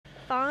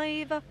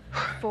5,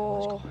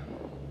 4.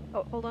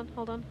 Oh, hold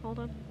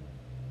on.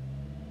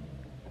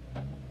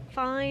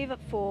 5,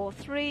 4,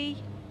 3,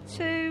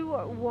 2,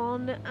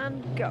 1,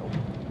 and go.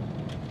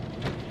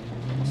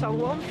 So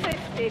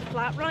 150,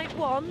 flat right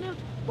 1,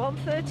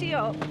 130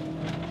 up.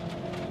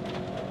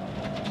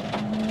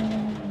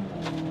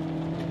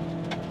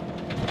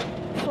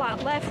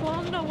 Flat left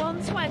 1,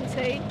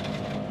 120.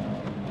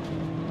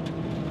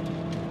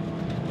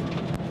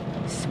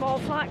 Small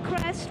flat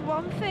crest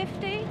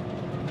 150.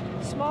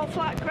 Small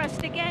flat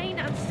crest again,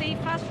 and C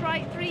fast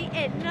right 3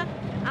 in,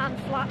 and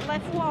flat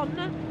left 1.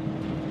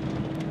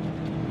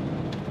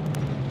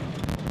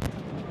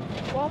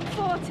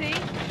 140.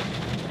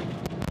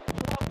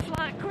 Long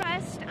flat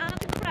crest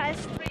and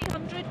crest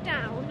 300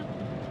 down.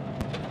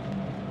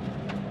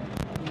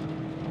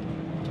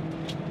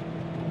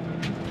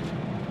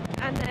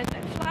 And then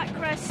flat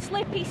crest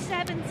slippy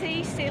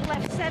 70, see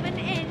left 7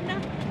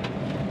 in.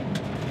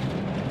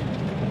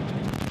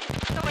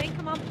 Going,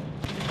 come on.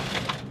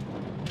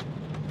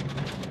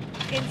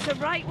 Into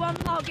right 1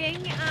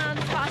 logging and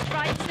fast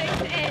right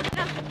 6 in.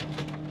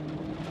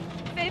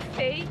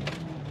 50.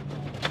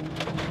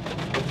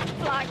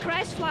 Flat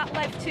crest, flat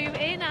left 2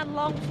 in, and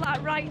long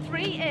flat right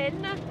 3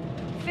 in.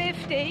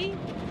 50.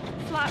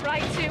 Flat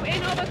right 2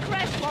 in over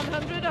crest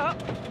 100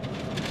 up.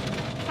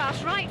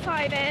 Fast right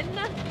 5 in.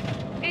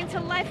 Into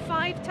left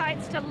 5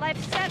 tights to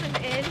left 7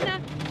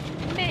 in.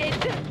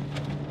 Mid.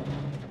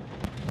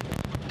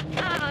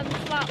 And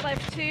flat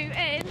left 2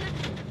 in.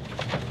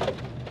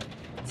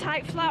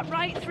 Tight flat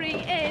right 3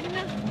 in.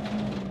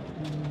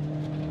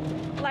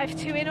 Left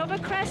 2 in over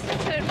crest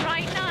and turn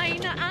right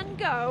 9 and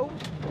go.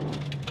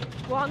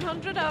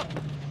 100 up.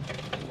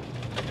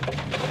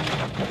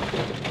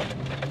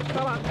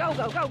 Come on,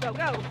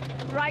 go.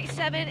 Right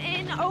 7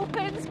 in,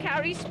 opens,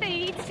 carry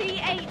speed,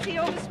 C80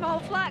 over small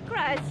flat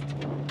crest.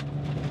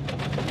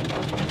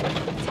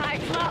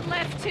 Tight flat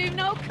left 2,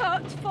 no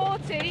cut,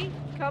 40.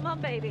 Come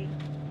on, baby.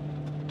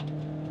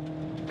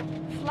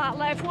 Flat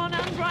left 1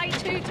 and right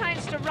 2,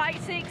 tights to right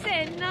 6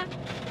 in.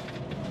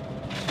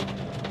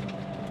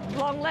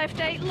 Long left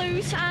 8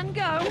 loose and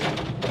go.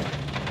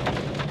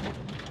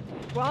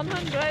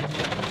 100.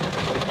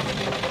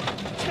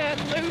 Turn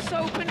loose,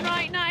 open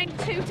right 9,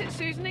 2 to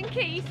Susan and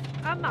Keith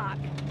and Mark.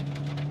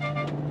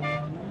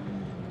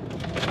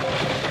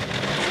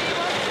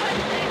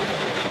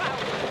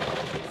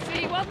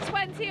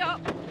 C120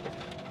 up.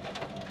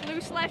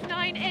 Loose left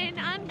 9 in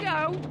and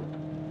go.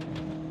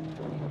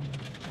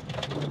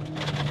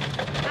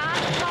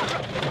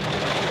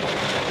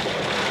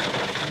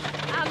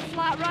 And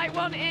flat right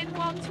 1 in,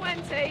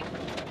 120.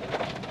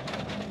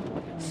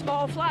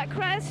 Small flat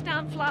crest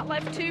and flat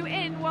left 2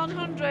 in,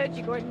 100.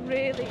 You're going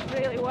really,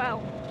 really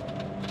well.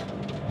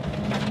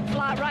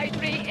 Flat right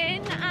 3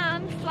 in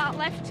and flat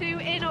left 2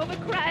 in over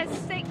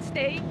crest,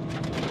 60.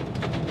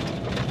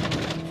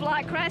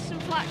 Flat crest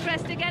and flat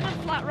crest again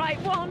and flat right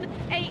 1,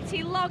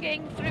 80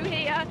 logging through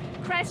here.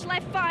 Crest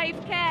left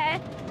 5, care.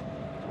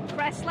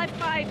 Crest left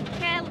 5,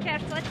 care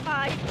left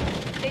 5.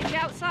 Stage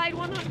outside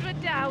 100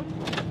 down.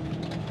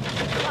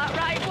 Flat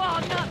right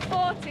 1,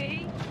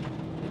 40.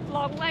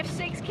 Long left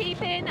 6,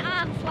 keep in,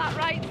 and flat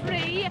right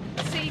 3,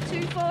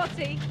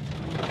 C240.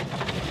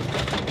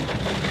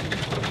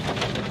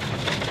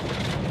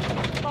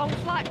 Long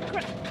flat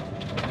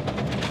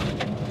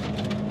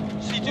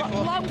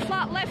C240. Long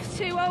flat left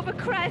 2 over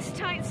crest,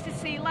 tights to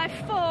C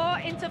left 4,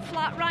 into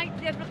flat right,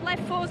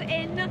 left 4's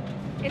in,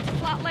 into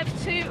flat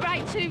left 2,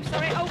 right 2,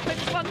 sorry,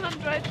 opens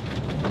 100.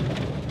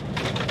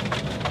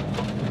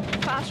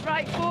 Fast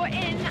right 4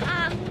 in,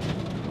 and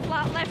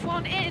flat left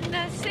 1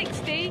 in,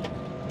 60.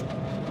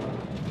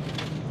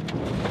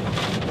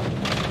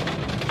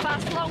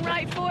 Fast long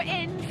right 4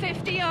 in,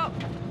 50 up.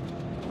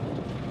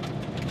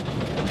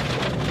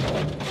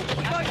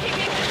 Keep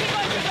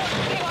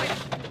going.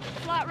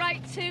 Flat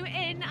right 2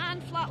 in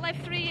and flat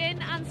left 3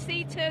 in and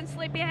C turn,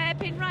 slippy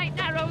hairpin right,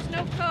 narrows,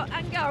 no cut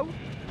and go.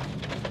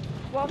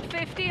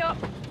 150 up.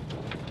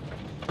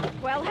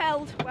 Well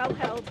held.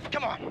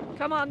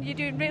 Come on, you're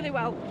doing really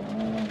well.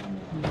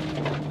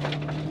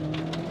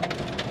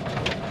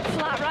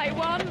 Flat right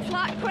 1,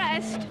 flat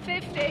crest,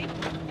 50.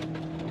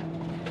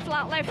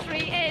 Flat left 3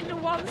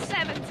 in,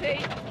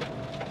 170.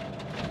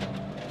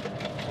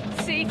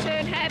 C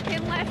turn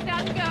hairpin left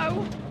and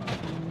go.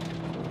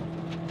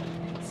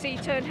 C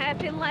turn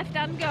hairpin left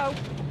and go.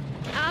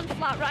 And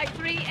flat right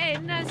 3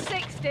 in,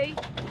 60.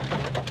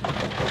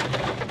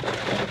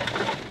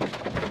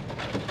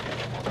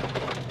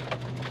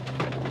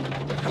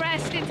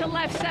 Crest into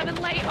left 7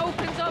 late,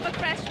 opens over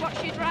crest,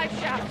 watch your drive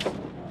shafts.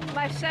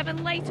 Left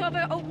 7 late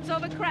over, opens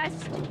over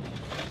crest.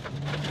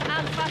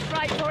 And fast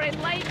right 4 in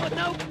late, but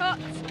no cut.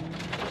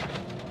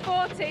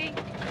 40.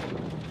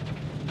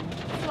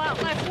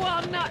 Flat left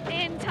 1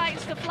 in,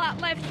 tights to flat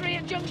left 3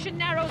 at junction,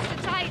 narrows to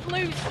tight,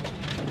 loose.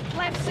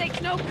 Left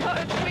 6, no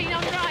cut, green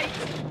on right.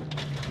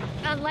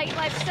 And late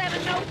left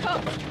 7, no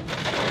cut.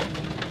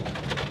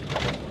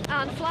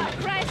 And flat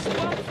crest,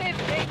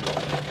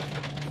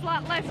 150.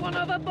 Flat left 1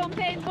 over bump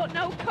in, but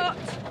no cut,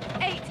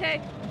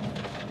 80.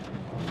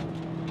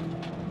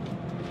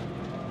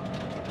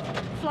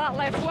 flat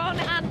left 1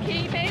 and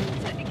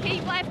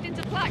keep left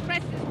into flat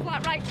crest, into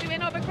flat right 2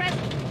 in over crest,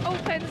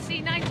 open,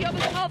 C90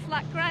 over small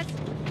flat crest,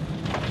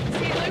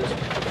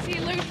 see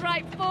loose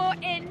right 4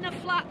 in,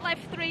 flat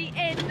left 3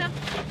 in,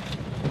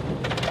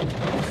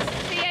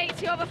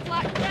 C80 over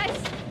flat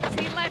crest,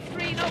 see left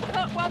 3 no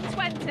cut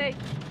 120,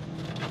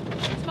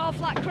 small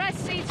flat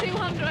crest,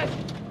 C200,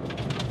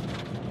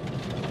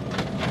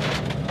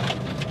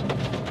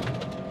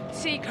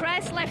 see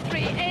crest left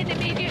 3 in,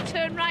 immediate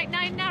turn right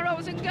 9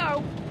 narrows and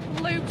go,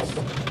 loose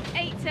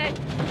 80,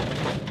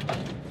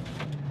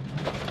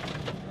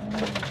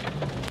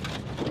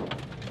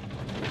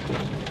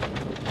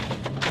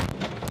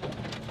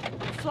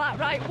 flat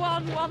right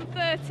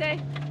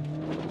 130,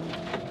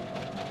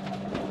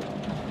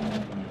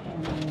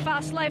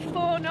 fast left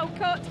 4 no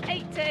cut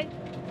 80,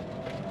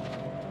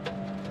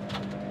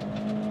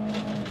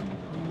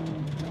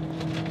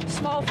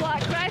 small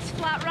flat crest,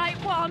 flat right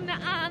 1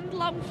 and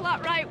long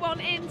flat right 1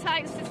 in,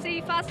 tights to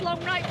C, fast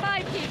long right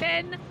 5 keep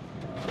in,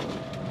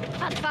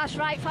 and fast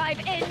right 5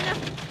 in,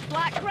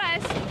 flat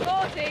crest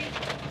 40,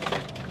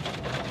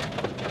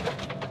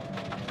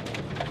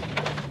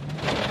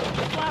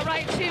 flat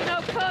right 2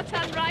 no cut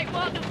and right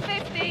 1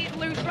 50,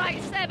 loose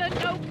right 7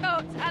 no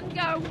cut and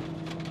go,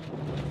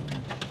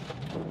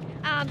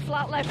 and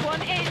flat left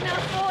 1 in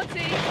 40,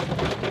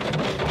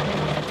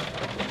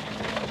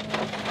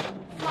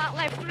 flat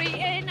left 3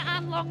 in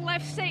and long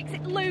left 6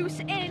 loose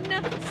in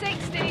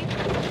 60,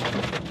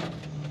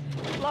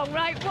 long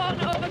right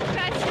 1 over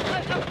crest,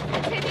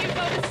 continues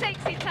over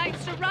 60,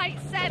 tights to right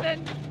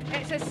 7,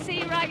 it's a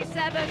C right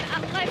 7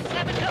 and left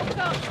 7 no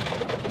cut,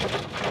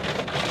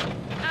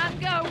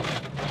 and go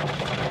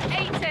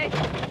 80,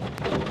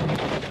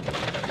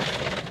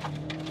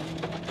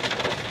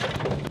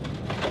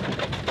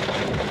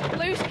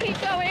 loose keep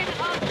going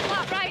on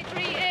flat right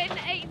 3 in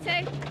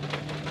 80,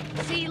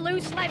 see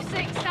loose left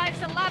 6 tights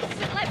to left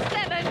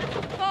 7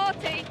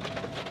 40,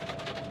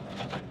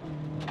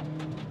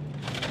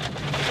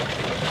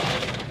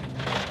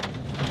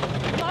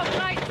 long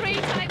right 3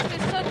 tights to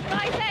sun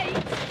right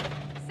 8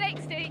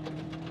 60,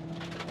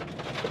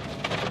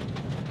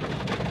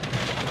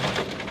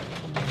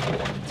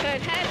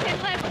 turn hairpin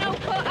left no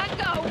cut and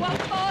go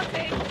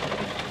 140,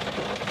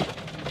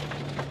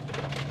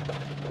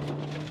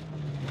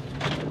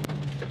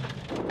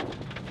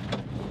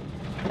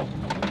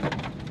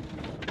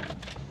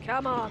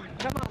 come on,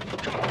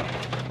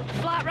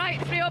 flat right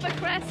 3 over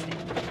crest,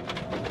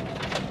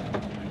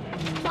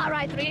 flat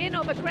right 3 in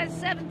over crest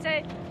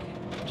 70,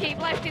 keep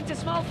left into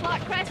small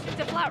flat crest,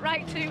 into flat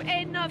right 2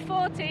 in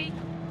 40,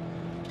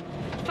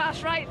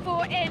 fast right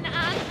 4 in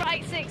and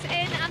right 6 in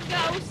and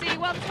go,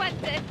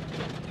 C120,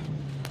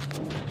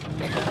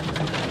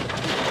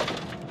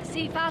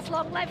 see fast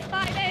long left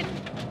 5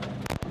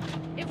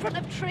 in front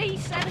of tree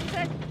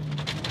 70,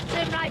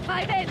 turn right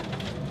 5 in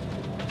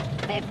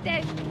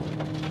 50,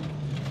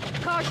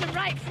 caution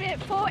right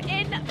 4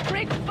 in,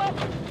 bridge bump,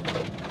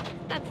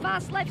 and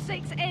fast left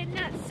 6 in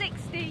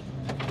 60,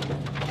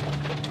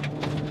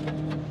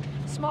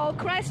 small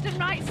crest and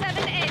right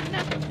 7 in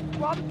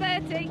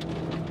 130,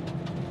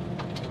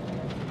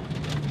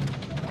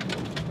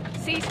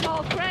 see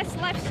small crest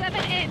left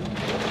 7 in,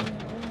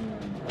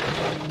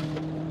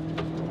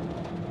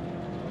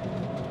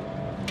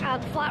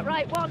 and flat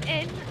right 1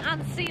 in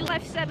and see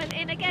left 7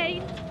 in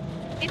again,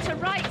 into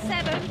right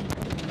 7,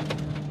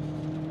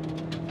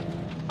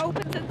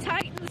 opens and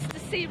tightens to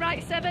see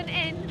right 7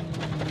 in,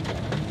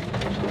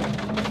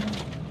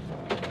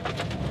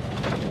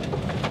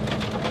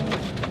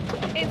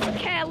 into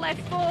care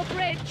left 4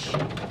 bridge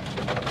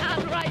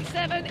and right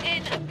 7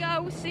 in and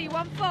go,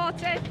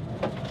 C140,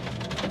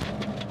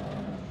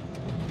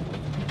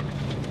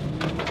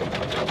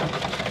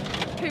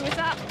 who was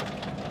that?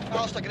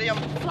 Alistair Graham.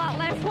 Flat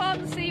left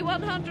 1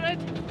 C100,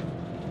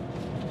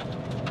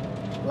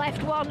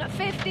 left 1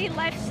 50,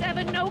 left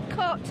 7 no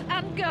cut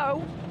and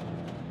go,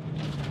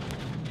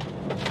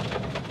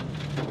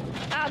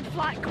 and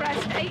flat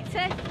crest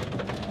 80,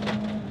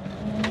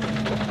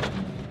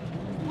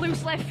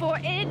 loose left 4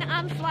 in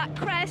and flat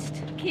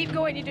crest, keep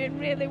going, you're doing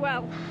really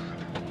well,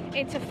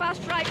 into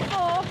fast right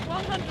 4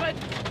 100,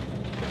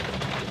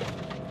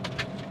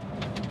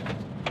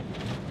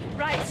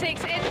 right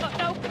 6 in but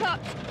no cut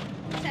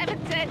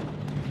 70,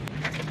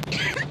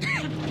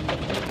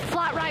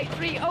 flat right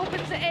 3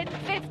 opens it in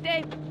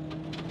 50,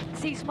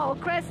 see small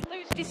crest,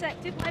 loose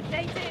deceptive left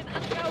 8 in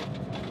and go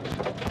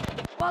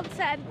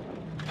 110,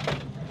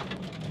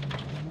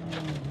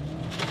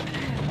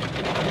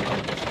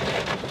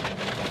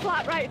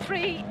 flat right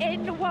 3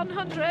 in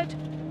 100,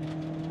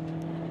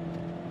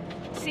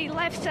 see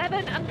left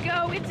 7 and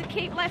go into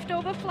keep left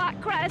over flat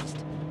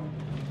crest,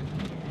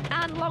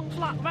 and long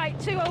flat right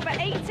 2 over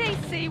 80,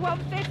 see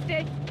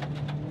 150,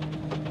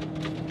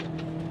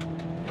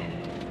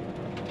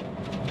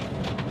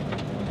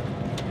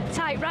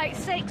 tight right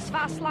 6,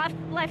 fast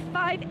left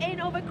 5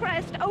 in over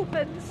crest,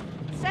 opens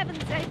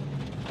 70,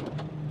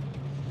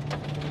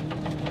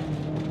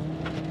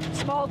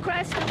 small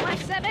crest and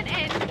left 7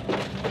 in,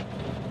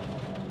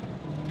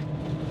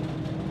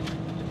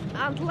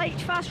 And late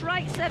fast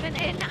right 7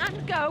 in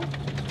and go.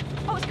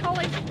 Oh, it's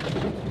Colin.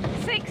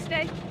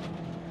 60.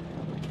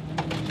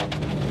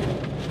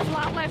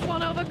 Flat left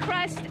 1 over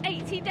crest,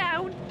 80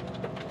 down.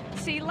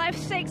 See left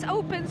 6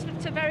 opens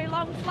to very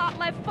long, flat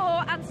left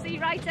 4 and see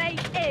right 8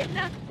 in.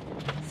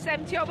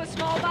 70 over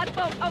small bad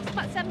bump, oh,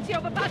 70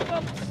 over bad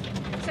bumps.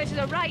 So this is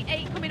a right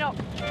 8 coming up.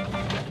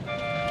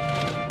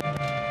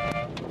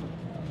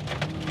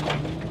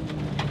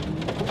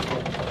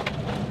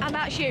 And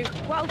that's you.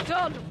 Well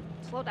done.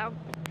 Slow down.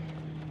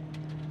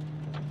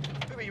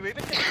 Who were you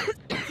waving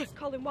to?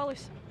 Colin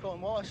Wallace.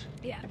 Colin Wallace?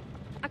 Yeah.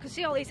 I can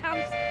see all these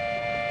hands.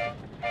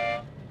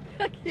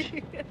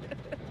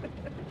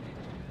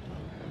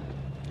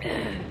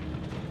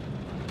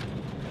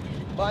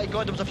 My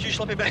God, there was a few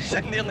slippy bits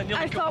in there and they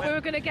nearly I got thought me. we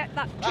were going to get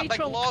that tree That big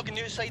trunk. log on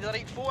the outside of the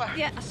right 4.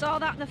 Yeah, I saw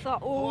that and I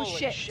thought, oh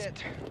Holy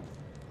shit.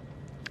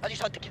 I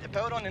just had to keep the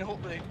power on and hope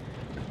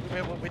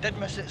we did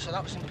miss it, so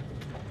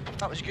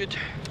that was good.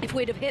 If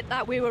we'd have hit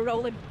that, we were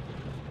rolling.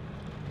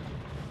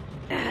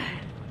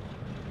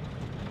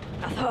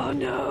 I thought, oh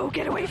no,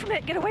 get away from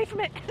it, get away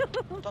from it.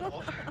 Turn it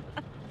off.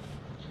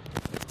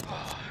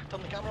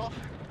 Turn the camera off.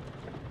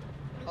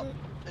 Oh,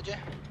 did you?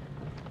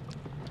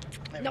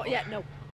 There we Not go. yet, no.